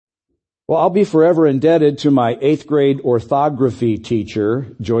Well, I'll be forever indebted to my 8th grade orthography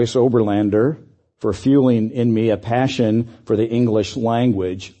teacher, Joyce Oberlander, for fueling in me a passion for the English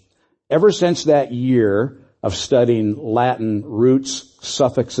language. Ever since that year of studying Latin roots,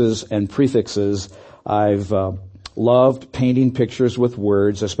 suffixes, and prefixes, I've loved painting pictures with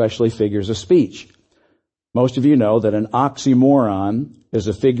words, especially figures of speech. Most of you know that an oxymoron is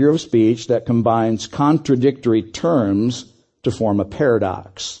a figure of speech that combines contradictory terms to form a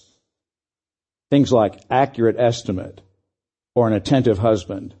paradox. Things like accurate estimate or an attentive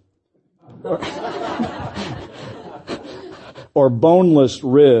husband or boneless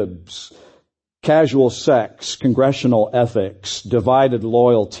ribs, casual sex, congressional ethics, divided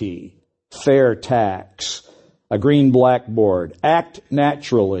loyalty, fair tax, a green blackboard, act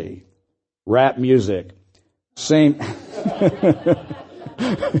naturally, rap music, same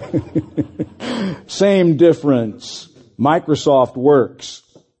difference, Microsoft Works,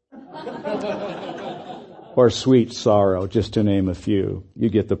 or sweet sorrow, just to name a few. You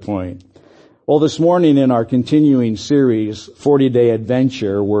get the point. Well, this morning in our continuing series, 40-Day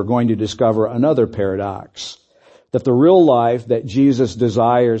Adventure, we're going to discover another paradox, that the real life that Jesus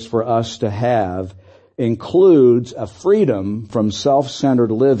desires for us to have includes a freedom from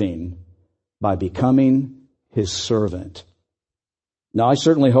self-centered living by becoming His servant. Now, I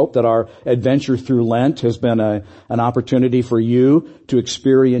certainly hope that our adventure through Lent has been an opportunity for you to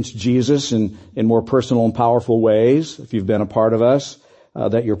experience Jesus in more personal and powerful ways, if you've been a part of us,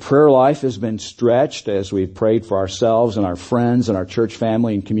 that your prayer life has been stretched as we've prayed for ourselves and our friends and our church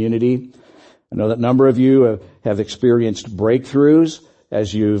family and community. I know that a number of you have experienced breakthroughs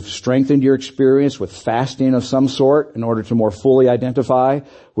as you've strengthened your experience with fasting of some sort in order to more fully identify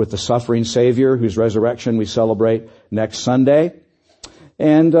with the suffering Savior whose resurrection we celebrate next Sunday.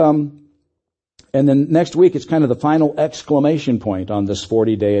 And then next week, it's kind of the final exclamation point on this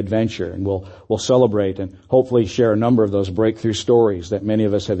 40-day adventure. And we'll celebrate and hopefully share a number of those breakthrough stories that many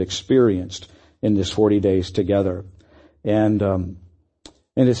of us have experienced in this 40 days together. And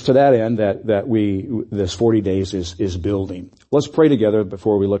it's to that end that this 40 days is building. Let's pray together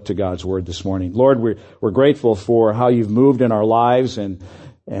before we look to God's Word this morning. Lord, we're grateful for how you've moved in our lives,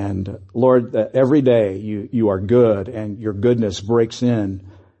 and Lord, that every day you are good and your goodness breaks in.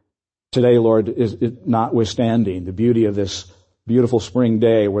 Today, Lord, is notwithstanding the beauty of this beautiful spring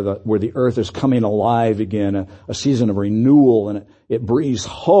day where the earth is coming alive again, a season of renewal, and it breathes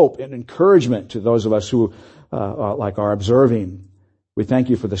hope and encouragement to those of us who are observing. We thank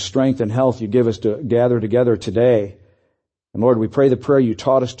you for the strength and health you give us to gather together today. And Lord, we pray the prayer you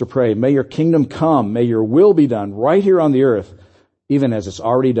taught us to pray. May your kingdom come. May your will be done right here on the earth, even as it's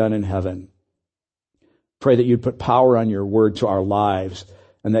already done in heaven. Pray that you'd put power on your word to our lives,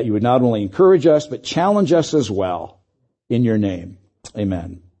 and that you would not only encourage us, but challenge us as well. In your name,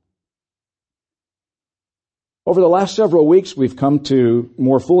 amen. Over the last several weeks, we've come to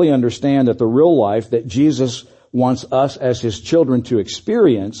more fully understand that the real life that Jesus wants us as His children to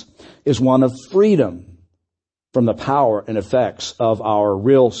experience is one of freedom from the power and effects of our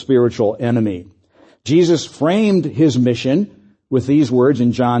real spiritual enemy. Jesus framed His mission with these words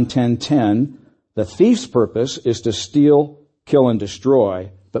in John 10:10, "The thief's purpose is to steal, kill, and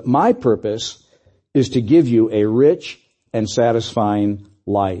destroy, but my purpose is to give you a rich and satisfying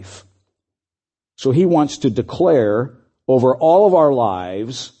life." So He wants to declare over all of our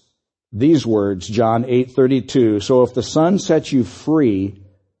lives these words, John 8:32, "So if the Son sets you free,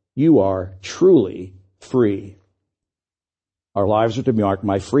 you are truly free." Our lives are to be marked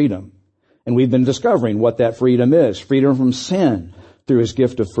by freedom. And we've been discovering what that freedom is. Freedom from sin through His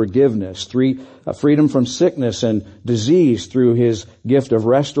gift of forgiveness. Freedom from sickness and disease through His gift of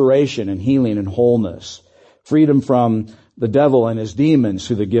restoration and healing and wholeness. Freedom from the devil and his demons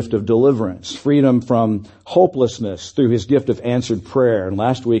through the gift of deliverance. Freedom from hopelessness through His gift of answered prayer. And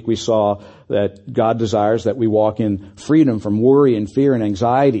last week we saw that God desires that we walk in freedom from worry and fear and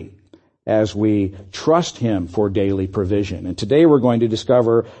anxiety as we trust Him for daily provision. And today we're going to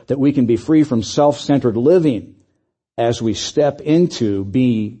discover that we can be free from self-centered living as we step into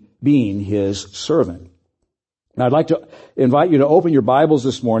being His servant. Now I'd like to invite you to open your Bibles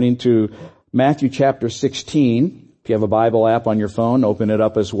this morning to Matthew chapter 16. If you have a Bible app on your phone, open it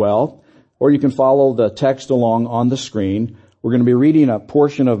up as well. Or you can follow the text along on the screen. We're going to be reading a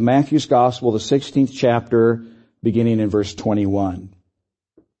portion of Matthew's Gospel, the 16th chapter, beginning in verse 21.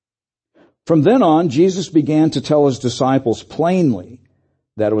 From then on, Jesus began to tell His disciples plainly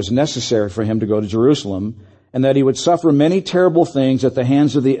that it was necessary for Him to go to Jerusalem, and that He would suffer many terrible things at the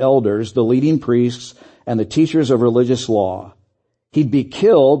hands of the elders, the leading priests, and the teachers of religious law. He'd be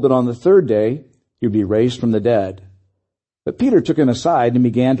killed, but on the third day, He'd be raised from the dead. But Peter took him aside and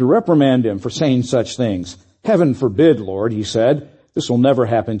began to reprimand him for saying such things. "Heaven forbid, Lord," he said, "this will never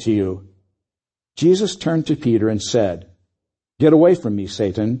happen to you." Jesus turned to Peter and said, "Get away from me,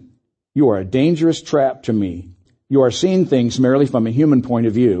 Satan. You are a dangerous trap to me. You are seeing things merely from a human point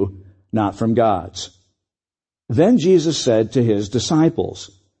of view, not from God's." Then Jesus said to his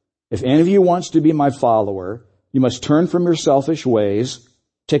disciples, "If any of you wants to be my follower, you must turn from your selfish ways,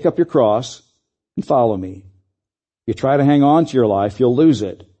 take up your cross, and follow me. If you try to hang on to your life, you'll lose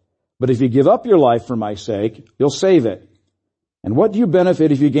it. But if you give up your life for my sake, you'll save it. And what do you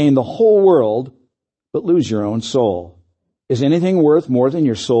benefit if you gain the whole world, but lose your own soul? Is anything worth more than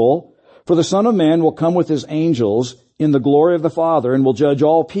your soul? For the Son of Man will come with his angels in the glory of the Father and will judge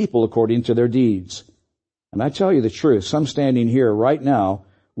all people according to their deeds. And I tell you the truth, some standing here right now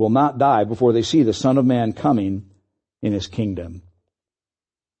will not die before they see the Son of Man coming in his kingdom."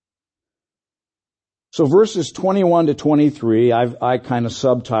 So verses 21 to 23, I kind of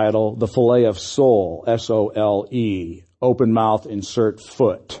subtitle the fillet of soul, S-O-L-E, open mouth, insert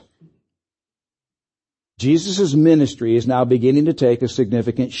foot. Jesus' ministry is now beginning to take a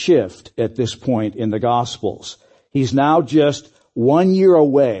significant shift at this point in the Gospels. He's now just 1 year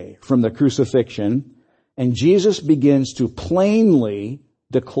away from the crucifixion, and Jesus begins to plainly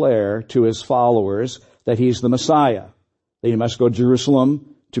declare to his followers that he's the Messiah, that he must go to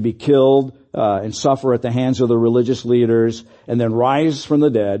Jerusalem to be killed and suffer at the hands of the religious leaders, and then rise from the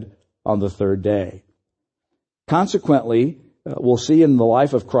dead on the third day. Consequently, we'll see in the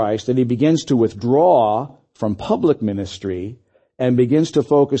life of Christ that he begins to withdraw from public ministry and begins to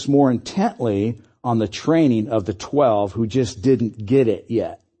focus more intently on the training of the 12 who just didn't get it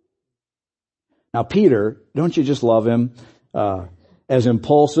yet. Now, Peter, don't you just love him? As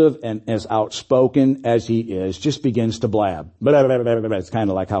impulsive and as outspoken as he is, just begins to blab. It's kind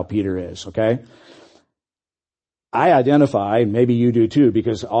of like how Peter is, okay? I identify, and maybe you do too,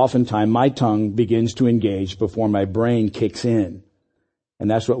 because oftentimes my tongue begins to engage before my brain kicks in. And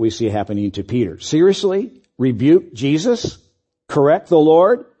that's what we see happening to Peter. Seriously? Rebuke Jesus? Correct the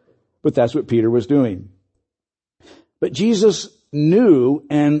Lord? But that's what Peter was doing. But Jesus knew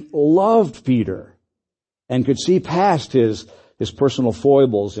and loved Peter and could see past his personal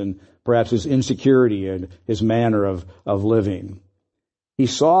foibles and perhaps his insecurity and his manner of living. He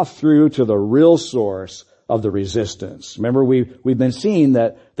saw through to the real source of the resistance. Remember, we've been seeing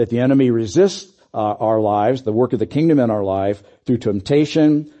that the enemy resists our lives, the work of the kingdom in our life, through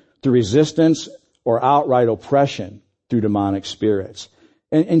temptation, through resistance, or outright oppression through demonic spirits.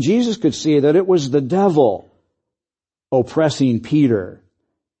 And Jesus could see that it was the devil oppressing Peter.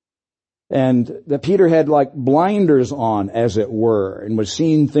 And that Peter had like blinders on, as it were, and was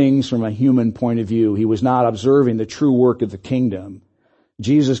seeing things from a human point of view. He was not observing the true work of the kingdom.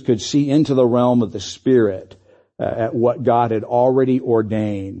 Jesus could see into the realm of the Spirit at what God had already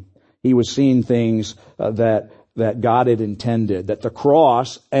ordained. He was seeing things that God had intended, that the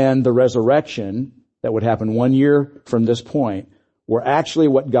cross and the resurrection that would happen 1 year from this point were actually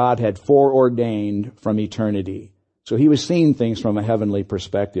what God had foreordained from eternity. So he was seeing things from a heavenly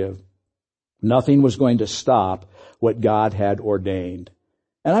perspective. Nothing was going to stop what God had ordained.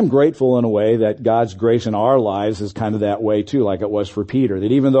 And I'm grateful in a way that God's grace in our lives is kind of that way too, like it was for Peter.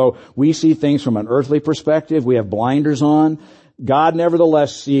 That even though we see things from an earthly perspective, we have blinders on, God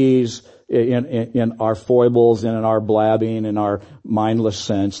nevertheless sees in our foibles and in our blabbing and our mindless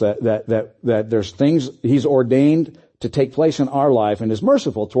sense that there's things He's ordained to take place in our life and is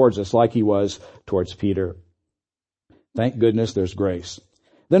merciful towards us like He was towards Peter. Thank goodness there's grace.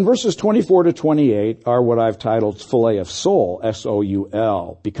 Then verses 24 to 28 are what I've titled fillet of soul,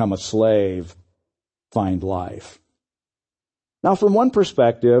 S-O-U-L, become a slave, find life. Now from one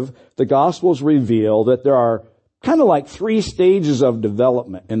perspective, the Gospels reveal that there are kind of like 3 stages of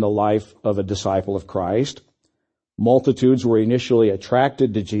development in the life of a disciple of Christ. Multitudes were initially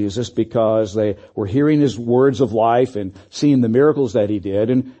attracted to Jesus because they were hearing His words of life and seeing the miracles that He did.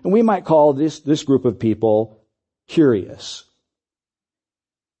 And we might call this group of people curious.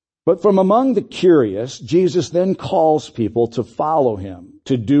 But from among the curious, Jesus then calls people to follow Him,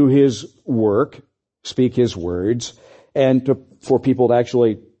 to do His work, speak His words, and for people to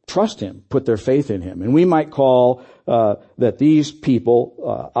actually trust Him, put their faith in Him. And we might call that these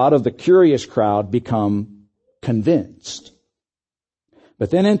people out of the curious crowd become convinced.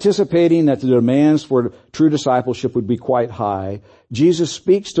 But then anticipating that the demands for true discipleship would be quite high, Jesus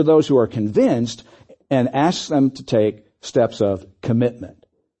speaks to those who are convinced and asks them to take steps of commitment.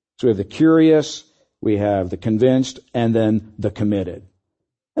 So we have the curious, we have the convinced, and then the committed.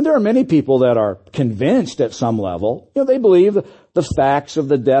 And there are many people that are convinced at some level. They believe the facts of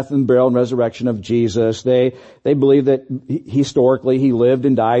the death and burial and resurrection of Jesus. They believe that historically he lived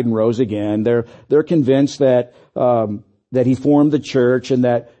and died and rose again. They're convinced that he formed the church and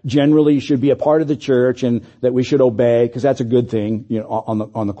that generally you should be a part of the church and that we should obey because that's a good thing,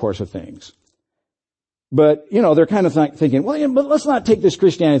 on the course of things. But, they're kind of thinking, well, but let's not take this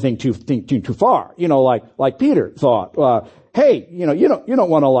Christianity thing too far. Like Peter thought, hey, you don't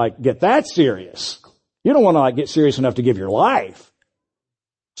want to get that serious. You don't want to get serious enough to give your life.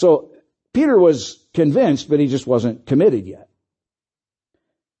 So Peter was convinced, but he just wasn't committed yet.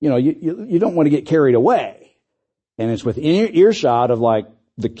 You don't want to get carried away. And it's within earshot of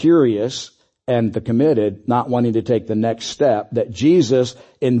the curious and the committed not wanting to take the next step that Jesus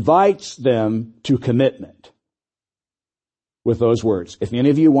invites them to commitment with those words. If any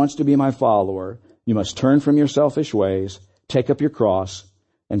of you wants to be my follower, you must turn from your selfish ways, take up your cross,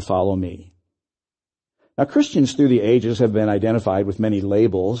 and follow me. Now, Christians through the ages have been identified with many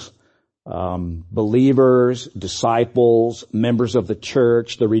labels. Believers, disciples, members of the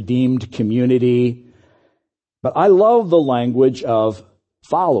church, the redeemed community. But I love the language of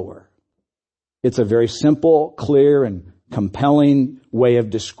follower. It's a very simple, clear, and compelling way of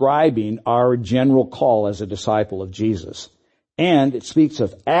describing our general call as a disciple of Jesus. And it speaks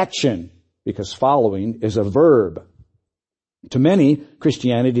of action, because following is a verb. To many,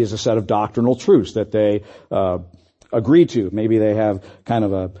 Christianity is a set of doctrinal truths that they agree to. Maybe they have kind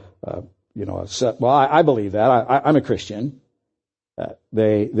of a set. Well, I believe that. I'm a Christian.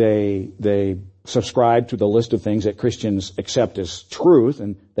 They subscribe to the list of things that Christians accept as truth,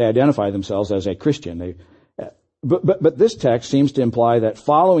 and they identify themselves as a Christian. But this text seems to imply that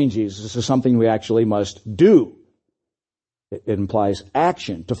following Jesus is something we actually must do. It implies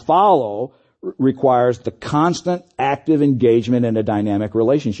action. To follow requires the constant active engagement in a dynamic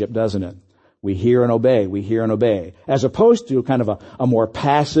relationship, doesn't it? We hear and obey. We hear and obey. As opposed to kind of a more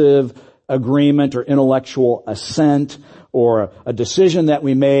passive agreement or intellectual assent or a decision that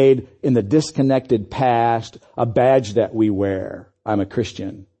we made in the disconnected past, a badge that we wear. I'm a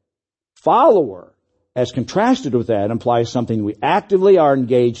Christian. Follower, as contrasted with that, implies something we actively are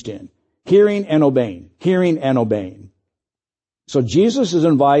engaged in. Hearing and obeying. Hearing and obeying. So Jesus is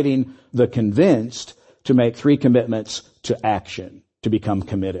inviting the convinced to make 3 commitments to action, to become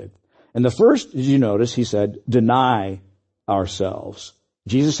committed. And the first, as you notice, he said, deny ourselves.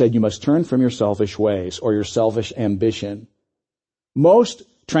 Jesus said you must turn from your selfish ways or your selfish ambition. Most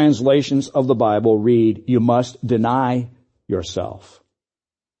translations of the Bible read, you must deny yourself.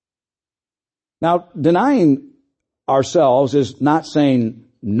 Now, denying ourselves is not saying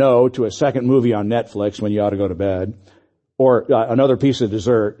no to a second movie on Netflix when you ought to go to bed or another piece of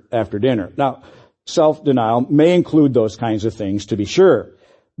dessert after dinner. Now, self-denial may include those kinds of things, to be sure.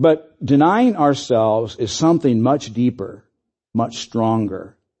 But denying ourselves is something much deeper, much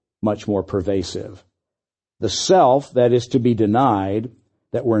stronger, much more pervasive. The self that is to be denied,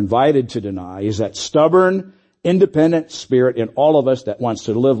 that we're invited to deny, is that stubborn, independent spirit in all of us that wants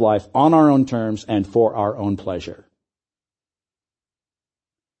to live life on our own terms and for our own pleasure.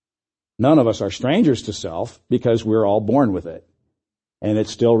 None of us are strangers to self because we're all born with it. And it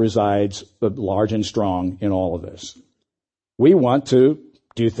still resides large and strong in all of us. We want to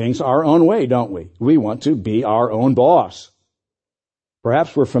do things our own way, don't we? We want to be our own boss.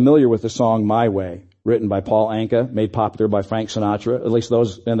 Perhaps we're familiar with the song My Way, written by Paul Anka, made popular by Frank Sinatra. At least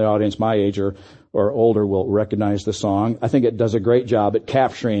those in the audience my age or older will recognize the song. I think it does a great job at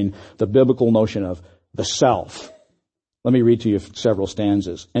capturing the biblical notion of the self. Let me read to you several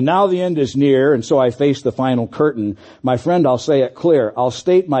stanzas. And now the end is near, and so I face the final curtain. My friend, I'll say it clear. I'll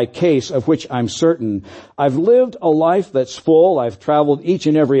state my case, of which I'm certain. I've lived a life that's full. I've traveled each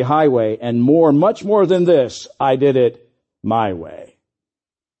and every highway, and more, much more than this, I did it my way.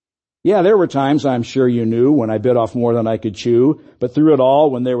 Yeah, there were times, I'm sure you knew, when I bit off more than I could chew. But through it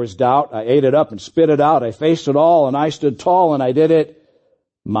all, when there was doubt, I ate it up and spit it out. I faced it all, and I stood tall, and I did it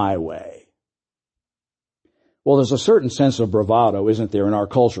my way. Well, there's a certain sense of bravado, isn't there, in our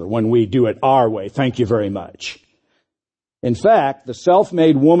culture when we do it our way. Thank you very much. In fact, the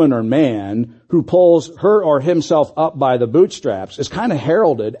self-made woman or man who pulls her or himself up by the bootstraps is kind of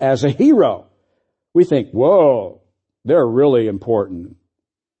heralded as a hero. We think, whoa, they're really important.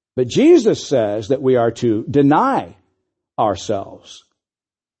 But Jesus says that we are to deny ourselves,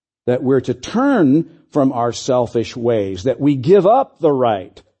 that we're to turn from our selfish ways, that we give up the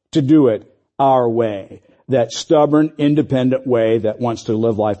right to do it our way. That stubborn, independent way that wants to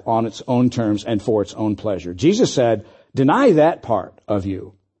live life on its own terms and for its own pleasure. Jesus said, deny that part of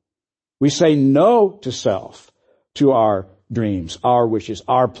you. We say no to self, to our dreams, our wishes,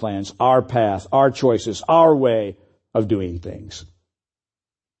 our plans, our path, our choices, our way, of doing things.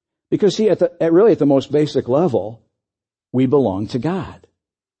 Because see, at the most basic level, we belong to God.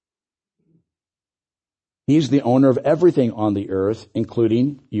 He's the owner of everything on the earth,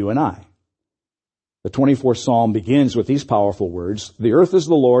 including you and I. The 24th Psalm begins with these powerful words, "The earth is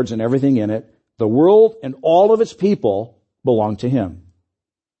the Lord's and everything in it. The world and all of its people belong to Him."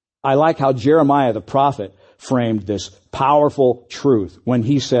 I like how Jeremiah the prophet framed this powerful truth when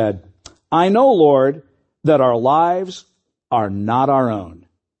he said, "I know, Lord, that our lives are not our own."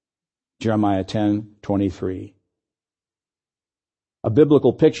 Jeremiah 10:23. A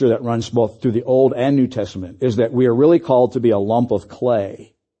biblical picture that runs both through the Old and New Testament is that we are really called to be a lump of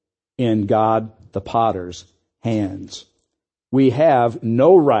clay in God the potter's hands. We have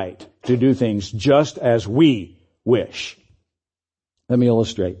no right to do things just as we wish. Let me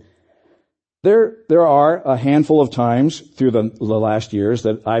illustrate. There are a handful of times through the last years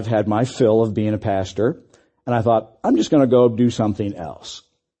that I've had my fill of being a pastor, and I thought, I'm just going to go do something else.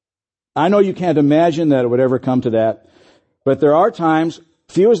 I know you can't imagine that it would ever come to that, but there are times,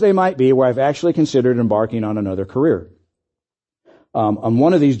 few as they might be, where I've actually considered embarking on another career. On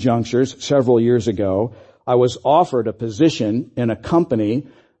one of these junctures, several years ago, I was offered a position in a company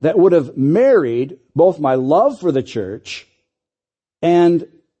that would have married both my love for the church and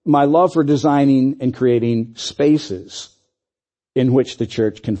my love for designing and creating spaces in which the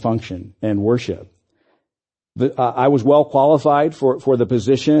church can function and worship. I was well qualified for the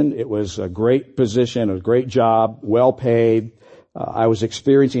position. It was a great position, a great job, well paid. I was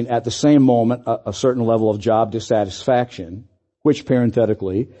experiencing at the same moment a certain level of job dissatisfaction, which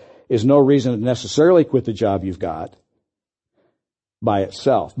parenthetically is no reason to necessarily quit the job you've got by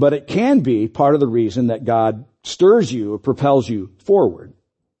itself. But it can be part of the reason that God stirs you or propels you forward.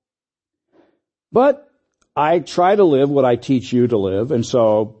 But I try to live what I teach you to live, and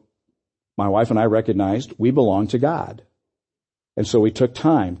so my wife and I recognized we belong to God. And so we took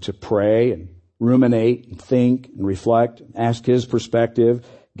time to pray and ruminate and think and reflect, ask His perspective,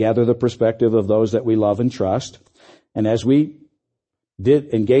 gather the perspective of those that we love and trust. And as we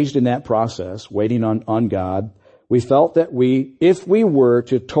engaged in that process, waiting on God, we felt that if we were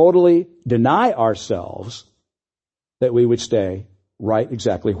to totally deny ourselves, that we would stay right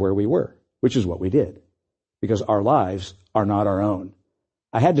exactly where we were, which is what we did, because our lives are not our own.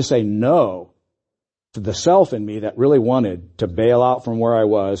 I had to say no to the self in me that really wanted to bail out from where I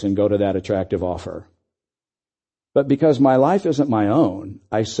was and go to that attractive offer. But because my life isn't my own,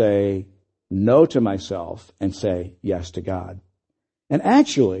 I say no to myself and say yes to God. And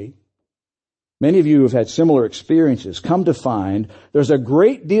actually, many of you have had similar experiences. Come to find there's a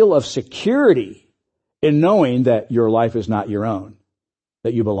great deal of security in knowing that your life is not your own,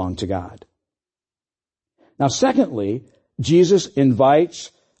 that you belong to God. Now, secondly, Jesus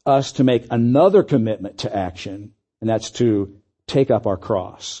invites us to make another commitment to action, and that's to take up our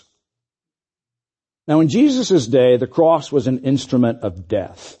cross. Now, in Jesus' day, the cross was an instrument of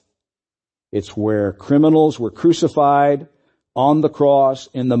death. It's where criminals were crucified on the cross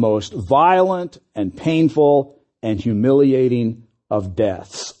in the most violent and painful and humiliating of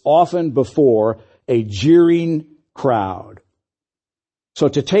deaths, often before a jeering crowd. So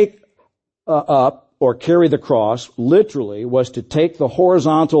to take up or carry the cross, literally, was to take the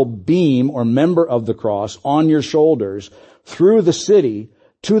horizontal beam or member of the cross on your shoulders through the city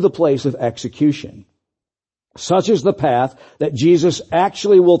to the place of execution. Such is the path that Jesus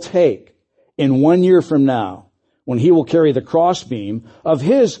actually will take in 1 year from now, when He will carry the crossbeam of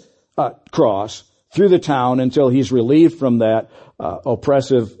His cross through the town until He's relieved from that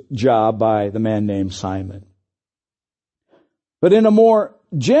oppressive job by the man named Simon. But in a more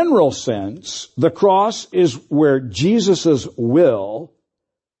general sense, the cross is where Jesus' will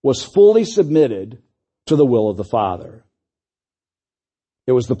was fully submitted to the will of the Father.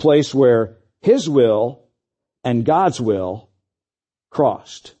 It was the place where His will and God's will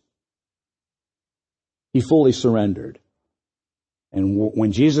crossed. He fully surrendered. And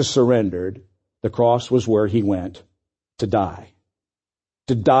when Jesus surrendered, the cross was where He went to die.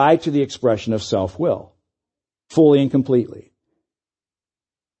 To die to the expression of self-will, fully and completely.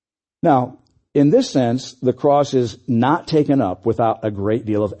 Now, in this sense, the cross is not taken up without a great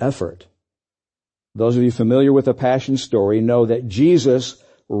deal of effort. Those of you familiar with the Passion story know that Jesus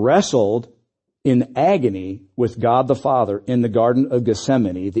wrestled in agony with God the Father in the Garden of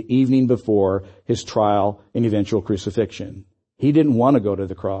Gethsemane the evening before His trial and eventual crucifixion. He didn't want to go to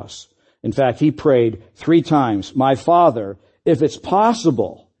the cross. In fact, He prayed 3 times, "My Father, if it's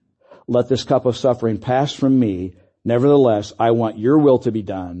possible, let this cup of suffering pass from me. Nevertheless, I want your will to be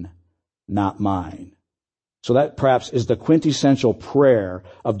done, not mine." So that perhaps is the quintessential prayer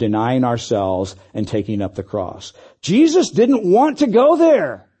of denying ourselves and taking up the cross. Jesus didn't want to go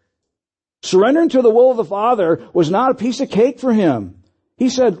there. Surrendering to the will of the Father was not a piece of cake for him. He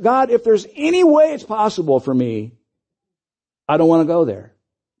said, God, if there's any way it's possible for me, I don't want to go there.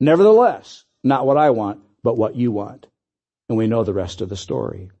 Nevertheless, not what I want, but what you want. And we know the rest of the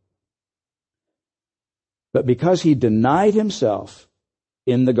story. But because he denied himself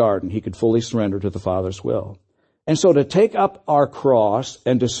in the garden, he could fully surrender to the Father's will. And so to take up our cross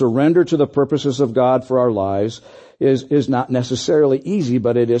and to surrender to the purposes of God for our lives is not necessarily easy,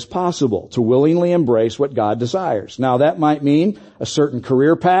 but it is possible to willingly embrace what God desires. Now that might mean a certain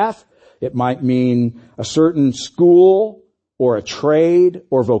career path. It might mean a certain school or a trade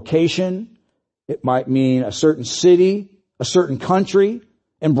or vocation. It might mean a certain city, a certain country,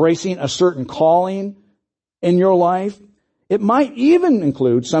 embracing a certain calling in your life. It might even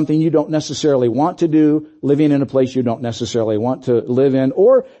include something you don't necessarily want to do, living in a place you don't necessarily want to live in,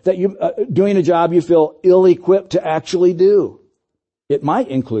 or that you doing a job you feel ill-equipped to actually do. It might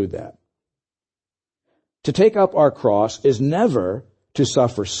include that. To take up our cross is never to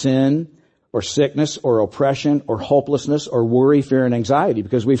suffer sin or sickness or oppression or hopelessness or worry, fear, and anxiety,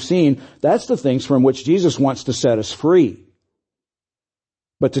 because we've seen that's the things from which Jesus wants to set us free.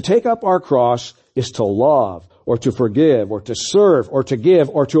 But to take up our cross is to love or to forgive or to serve or to give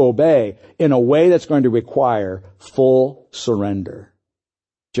or to obey in a way that's going to require full surrender,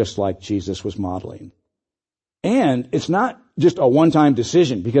 just like Jesus was modeling. And it's not just a one-time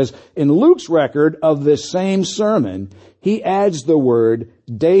decision, because in Luke's record of this same sermon, he adds the word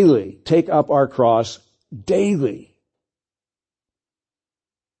daily. Take up our cross daily.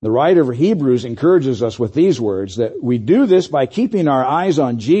 The writer of Hebrews encourages us with these words that we do this by keeping our eyes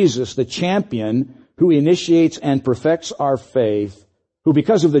on Jesus, the champion who initiates and perfects our faith, who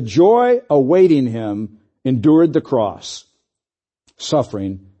because of the joy awaiting him endured the cross,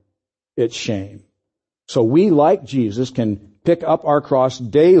 suffering its shame. So we, like Jesus, can pick up our cross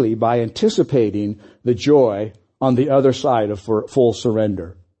daily by anticipating the joy on the other side of full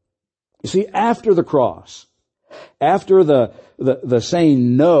surrender. You see, after the cross, after the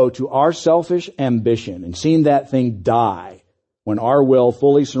saying no to our selfish ambition and seeing that thing die, when our will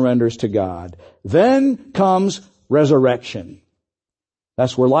fully surrenders to God, then comes resurrection.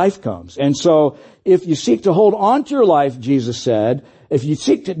 That's where life comes. And so if you seek to hold on to your life, Jesus said, if you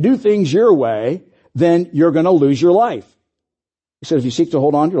seek to do things your way, then you're going to lose your life. He said if you seek to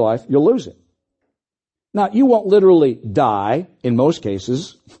hold on to your life, you'll lose it. Now, you won't literally die in most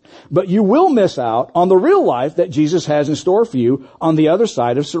cases, but you will miss out on the real life that Jesus has in store for you on the other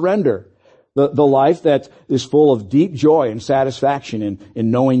side of surrender. The life that is full of deep joy and satisfaction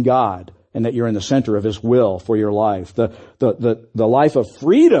in knowing God and that you're in the center of His will for your life. The life of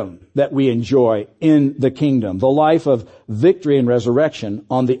freedom that we enjoy in the kingdom. The life of victory and resurrection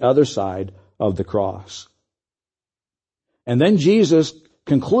on the other side of the cross. And then Jesus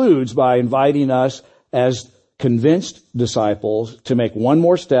concludes by inviting us as convinced disciples to make one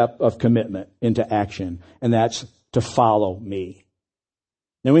more step of commitment into action, and that's to follow me.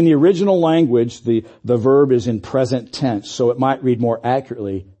 Now, in the original language, the verb is in present tense, so it might read more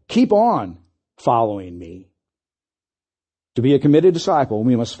accurately, keep on following me. To be a committed disciple,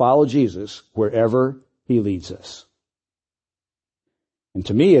 we must follow Jesus wherever He leads us. And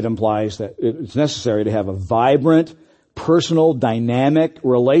to me, it implies that it's necessary to have a vibrant, personal, dynamic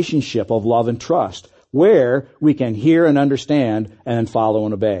relationship of love and trust, where we can hear and understand and follow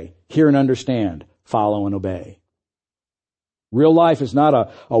and obey. Hear and understand, follow and obey. Real life is not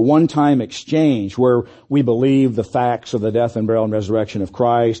a one-time exchange where we believe the facts of the death and burial and resurrection of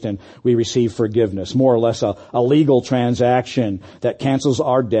Christ and we receive forgiveness. More or less a legal transaction that cancels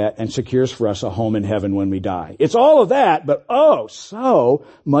our debt and secures for us a home in heaven when we die. It's all of that, but oh, so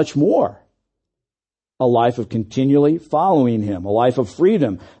much more. A life of continually following Him, a life of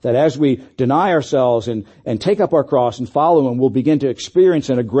freedom, that as we deny ourselves and take up our cross and follow Him, we'll begin to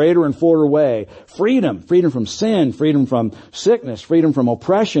experience in a greater and fuller way freedom from sin, freedom from sickness, freedom from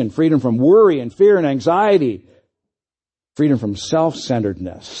oppression, freedom from worry and fear and anxiety, freedom from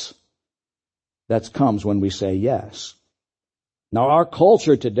self-centeredness. That comes when we say yes. Now, our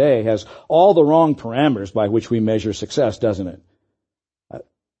culture today has all the wrong parameters by which we measure success, doesn't it?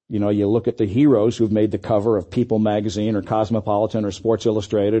 You look at the heroes who've made the cover of People magazine or Cosmopolitan or Sports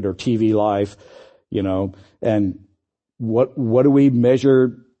Illustrated or TV Life, and what do we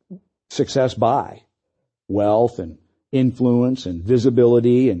measure success by? Wealth and influence and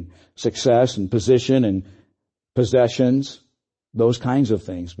visibility and success and position and possessions, those kinds of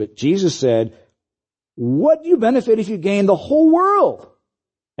things. But Jesus said, what do you benefit if you gain the whole world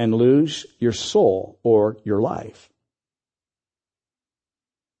and lose your soul or your life.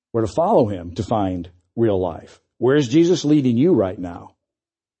 We're to follow him to find real life. Where is Jesus leading you right now?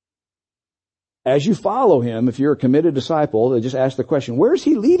 As you follow him, if you're a committed disciple, they just ask the question, where is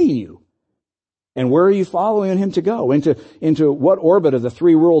he leading you? And where are you following him to go? Into what orbit of the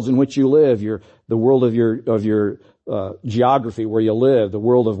three worlds in which you live? The world of your geography, where you live, the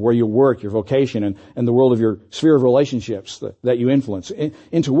world of where you work, your vocation, and the world of your sphere of relationships that you influence.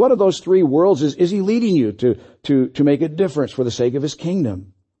 Into what of those three worlds is he leading you to make a difference for the sake of his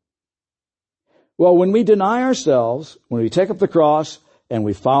kingdom? Well, when we deny ourselves, when we take up the cross and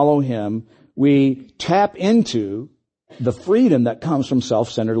we follow him, we tap into the freedom that comes from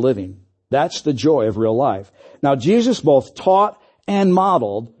self-centered living. That's the joy of real life. Now, Jesus both taught and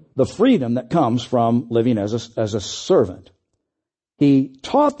modeled the freedom that comes from living as a servant. He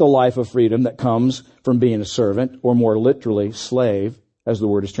taught the life of freedom that comes from being a servant, or more literally, slave, as the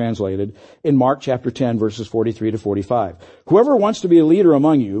word is translated, in Mark chapter 10, verses 43 to 45. Whoever wants to be a leader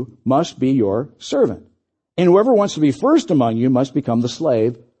among you must be your servant. And whoever wants to be first among you must become the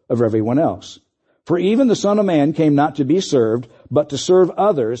slave of everyone else. For even the Son of Man came not to be served, but to serve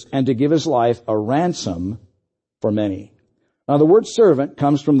others and to give his life a ransom for many. Now the word servant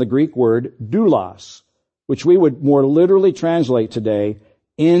comes from the Greek word doulos, which we would more literally translate today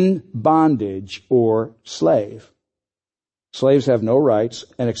in bondage or slave. Slaves have no rights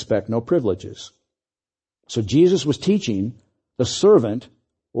and expect no privileges. So Jesus was teaching the servant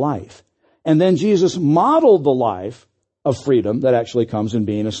life. And then Jesus modeled the life of freedom that actually comes in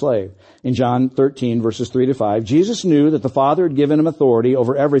being a slave. In John 13, verses 3 to 5, Jesus knew that the Father had given him authority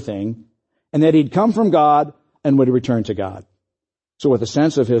over everything and that he'd come from God and would return to God. So with a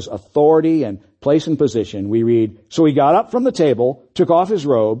sense of his authority and place and position, we read, so he got up from the table, took off his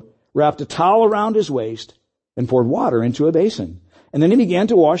robe, wrapped a towel around his waist, and poured water into a basin. And then he began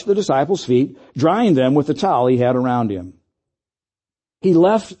to wash the disciples' feet, drying them with the towel he had around him. He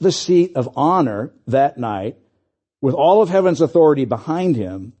left the seat of honor that night with all of heaven's authority behind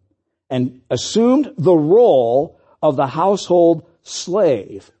him and assumed the role of the household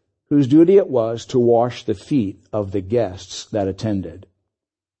slave, whose duty it was to wash the feet of the guests that attended.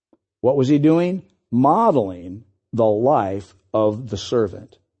 What was he doing? Modeling the life of the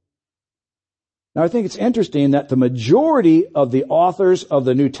servant. Now, I think it's interesting that the majority of the authors of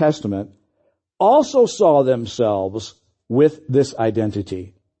the New Testament also saw themselves with this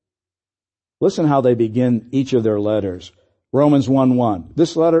identity. Listen how they begin each of their letters. Romans 1:1.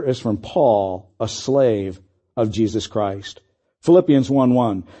 This letter is from Paul, a slave of Jesus Christ. Philippians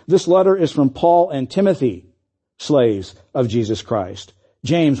 1:1. This letter is from Paul and Timothy, slaves of Jesus Christ.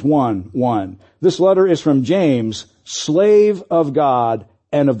 James 1:1. This letter is from James, slave of God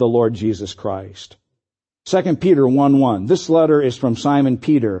and of the Lord Jesus Christ. 2 Peter 1:1. This letter is from Simon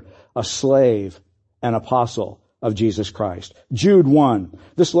Peter, a slave and apostle of Jesus Christ. Jude 1.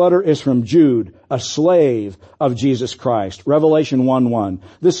 This letter is from Jude, a slave of Jesus Christ. Revelation 1:1.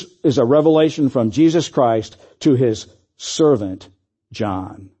 This is a revelation from Jesus Christ to his servant,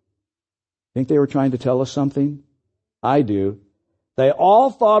 John. Think they were trying to tell us something? I do. They all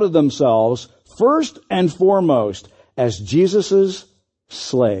thought of themselves first and foremost as Jesus'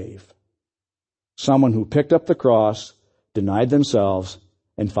 slave. Someone who picked up the cross, denied themselves,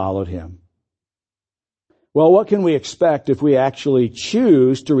 and followed him. Well, what can we expect if we actually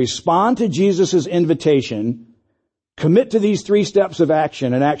choose to respond to Jesus' invitation, commit to these 3 steps of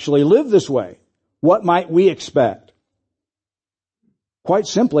action, and actually live this way? What might we expect? Quite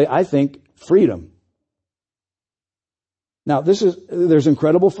simply, I think, freedom. Now, there's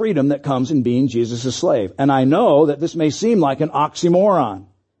incredible freedom that comes in being Jesus' slave. And I know that this may seem like an oxymoron.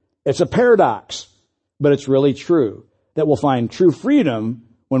 It's a paradox, but it's really true that we'll find true freedom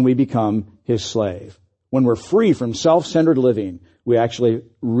when we become his slave. When we're free from self-centered living, we actually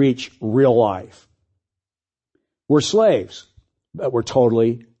reach real life. We're slaves, but we're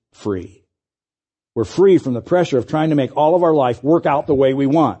totally free. We're free from the pressure of trying to make all of our life work out the way we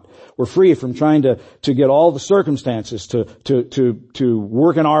want. We're free from trying to get all the circumstances to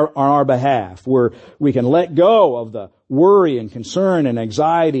work on our behalf. We can let go of the worry and concern and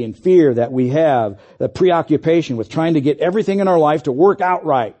anxiety and fear that we have, the preoccupation with trying to get everything in our life to work out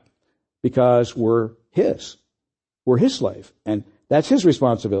right, because we're his. We're his slave. And that's his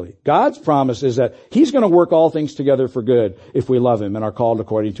responsibility. God's promise is that he's going to work all things together for good if we love him and are called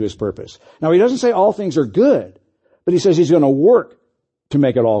according to his purpose. Now, he doesn't say all things are good, but he says he's going to work to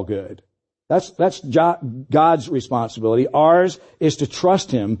make it all good. That's God's responsibility. Ours is to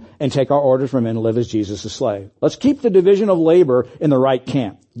trust him and take our orders from him and live as Jesus' slave. Let's keep the division of labor in the right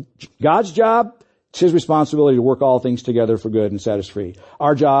camp. God's job, It's His responsibility to work all things together for good and set us free.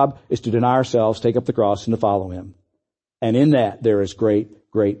 Our job is to deny ourselves, take up the cross, and to follow Him. And in that, there is great,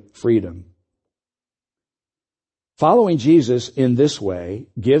 great freedom. Following Jesus in this way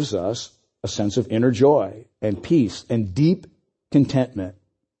gives us a sense of inner joy and peace and deep contentment.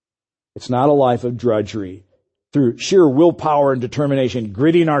 It's not a life of drudgery. Through sheer willpower and determination,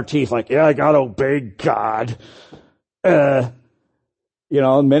 gritting our teeth like, yeah, I gotta obey God. Many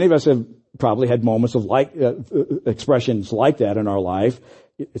of us have probably had moments of expressions like that in our life.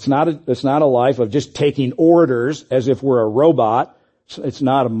 It's not a life of just taking orders as if we're a robot. It's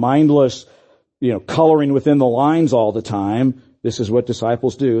not a mindless, coloring within the lines all the time. This is what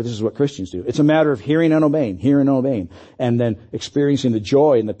disciples do. This is what Christians do. It's a matter of hearing and obeying, and then experiencing the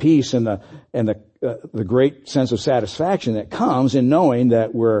joy and the peace and the great sense of satisfaction that comes in knowing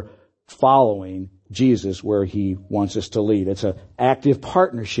that we're following Jesus where He wants us to lead. It's an active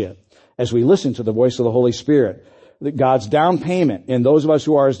partnership as we listen to the voice of the Holy Spirit. That God's down payment in those of us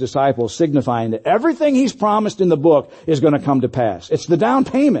who are His disciples, signifying that everything He's promised in the book is going to come to pass. It's the down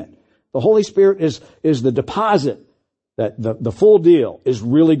payment. The Holy Spirit is the deposit. That the full deal is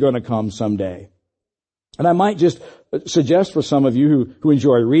really going to come someday. And I might just suggest for some of you who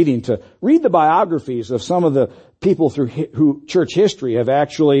enjoy reading to read the biographies of some of the people who church history have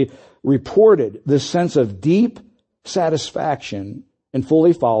actually reported this sense of deep satisfaction in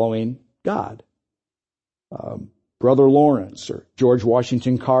fully following God. Brother Lawrence or George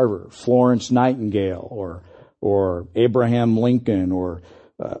Washington Carver, Florence Nightingale or Abraham Lincoln or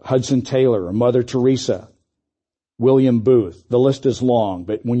Hudson Taylor or Mother Teresa. William Booth. The list is long,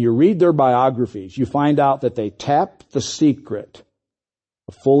 but when you read their biographies, you find out that they tapped the secret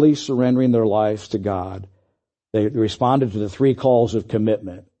of fully surrendering their lives to God. They responded to the 3 calls of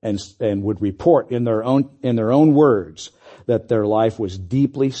commitment and would report in their own words that their life was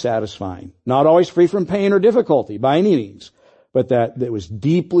deeply satisfying. Not always free from pain or difficulty by any means, but that it was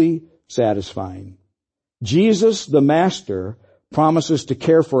deeply satisfying. Jesus, the Master, promises to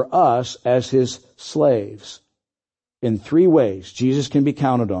care for us as His slaves. In 3 ways, Jesus can be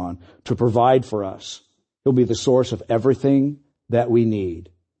counted on to provide for us. He'll be the source of everything that we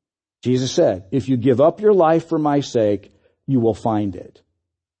need. Jesus said, if you give up your life for my sake, you will find it.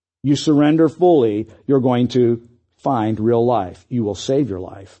 You surrender fully, you're going to find real life. You will save your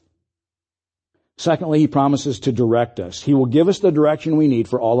life. Secondly, He promises to direct us. He will give us the direction we need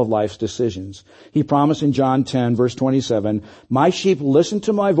for all of life's decisions. He promised in John 10, verse 27, my sheep listen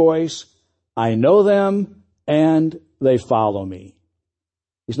to my voice. I know them and they follow me.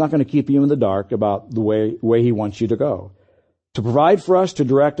 He's not going to keep you in the dark about the way He wants you to go. To provide for us, to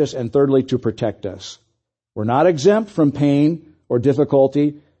direct us, and thirdly, to protect us. We're not exempt from pain or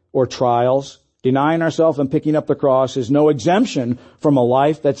difficulty or trials. Denying ourselves and picking up the cross is no exemption from a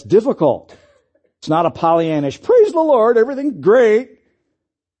life that's difficult. It's not a Pollyannish, praise the Lord, everything's great.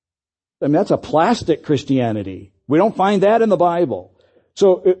 I mean, that's a plastic Christianity. We don't find that in the Bible.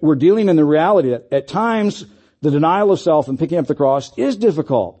 So we're dealing in the reality that at times the denial of self and picking up the cross is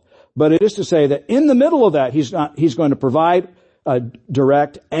difficult. But it is to say that in the middle of that, He's going to provide,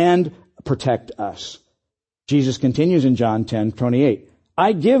 direct, and protect us. Jesus continues in John 10:28.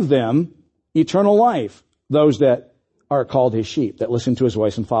 I give them eternal life, those that are called His sheep, that listen to His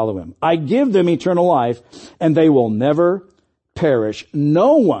voice and follow Him. I give them eternal life, and they will never perish.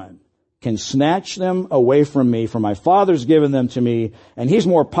 No one can snatch them away from me, for my Father's given them to me, and He's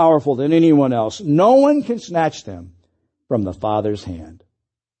more powerful than anyone else. No one can snatch them from the Father's hand.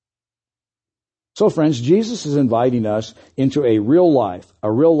 So friends, Jesus is inviting us into a real life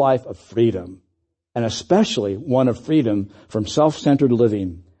of freedom, and especially one of freedom from self-centered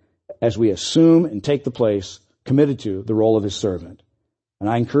living as we assume and take the place committed to the role of His servant. And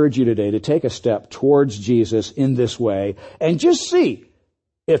I encourage you today to take a step towards Jesus in this way and just see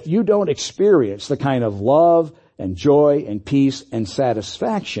if you don't experience the kind of love and joy and peace and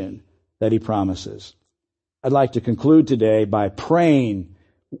satisfaction that He promises. I'd like to conclude today by praying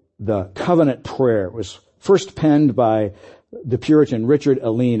the covenant prayer. It was first penned by the Puritan Richard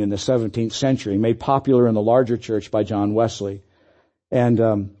Alleyne in the 17th century, made popular in the larger church by John Wesley.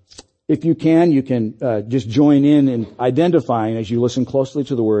 And if you can just join in identifying as you listen closely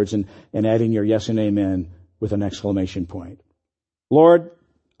to the words and adding your yes and amen with an exclamation point. Lord,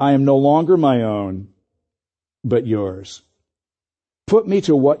 I am no longer my own, but yours. Put me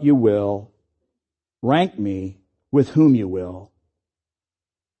to what you will. Rank me with whom you will.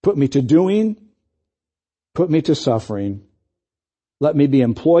 Put me to doing. Put me to suffering. Let me be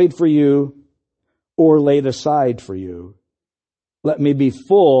employed for you or laid aside for you. Let me be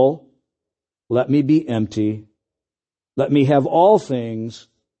full. Let me be empty. Let me have all things.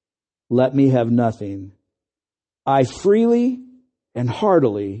 let me have nothing. I freely and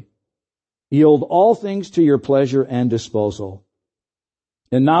heartily yield all things to your pleasure and disposal.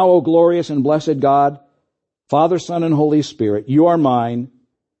 And now, O glorious and blessed God, Father, Son, and Holy Spirit, you are mine,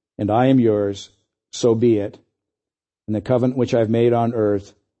 and I am yours. So be it. And the covenant which I've made on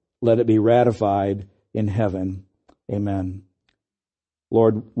earth, let it be ratified in heaven. Amen.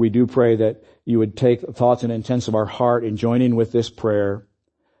 Lord, we do pray that you would take the thoughts and intents of our heart in joining with this prayer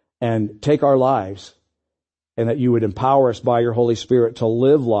and take our lives, and that you would empower us by your Holy Spirit to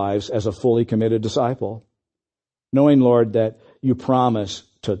live lives as a fully committed disciple. Knowing, Lord, that you promise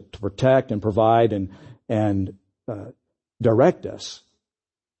to protect and provide and direct us.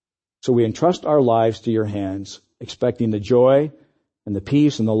 So we entrust our lives to your hands, expecting the joy and the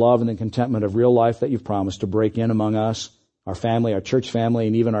peace and the love and the contentment of real life that you've promised to break in among us, our family, our church family,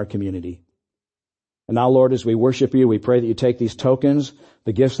 and even our community. And now, Lord, as we worship you, we pray that you take these tokens,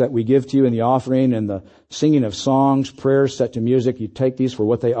 the gifts that we give to you in the offering and the singing of songs, prayers set to music, you take these for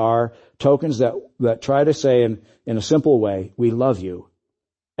what they are, tokens that try to say in a simple way, we love you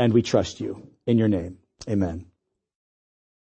and we trust you. In your name, amen.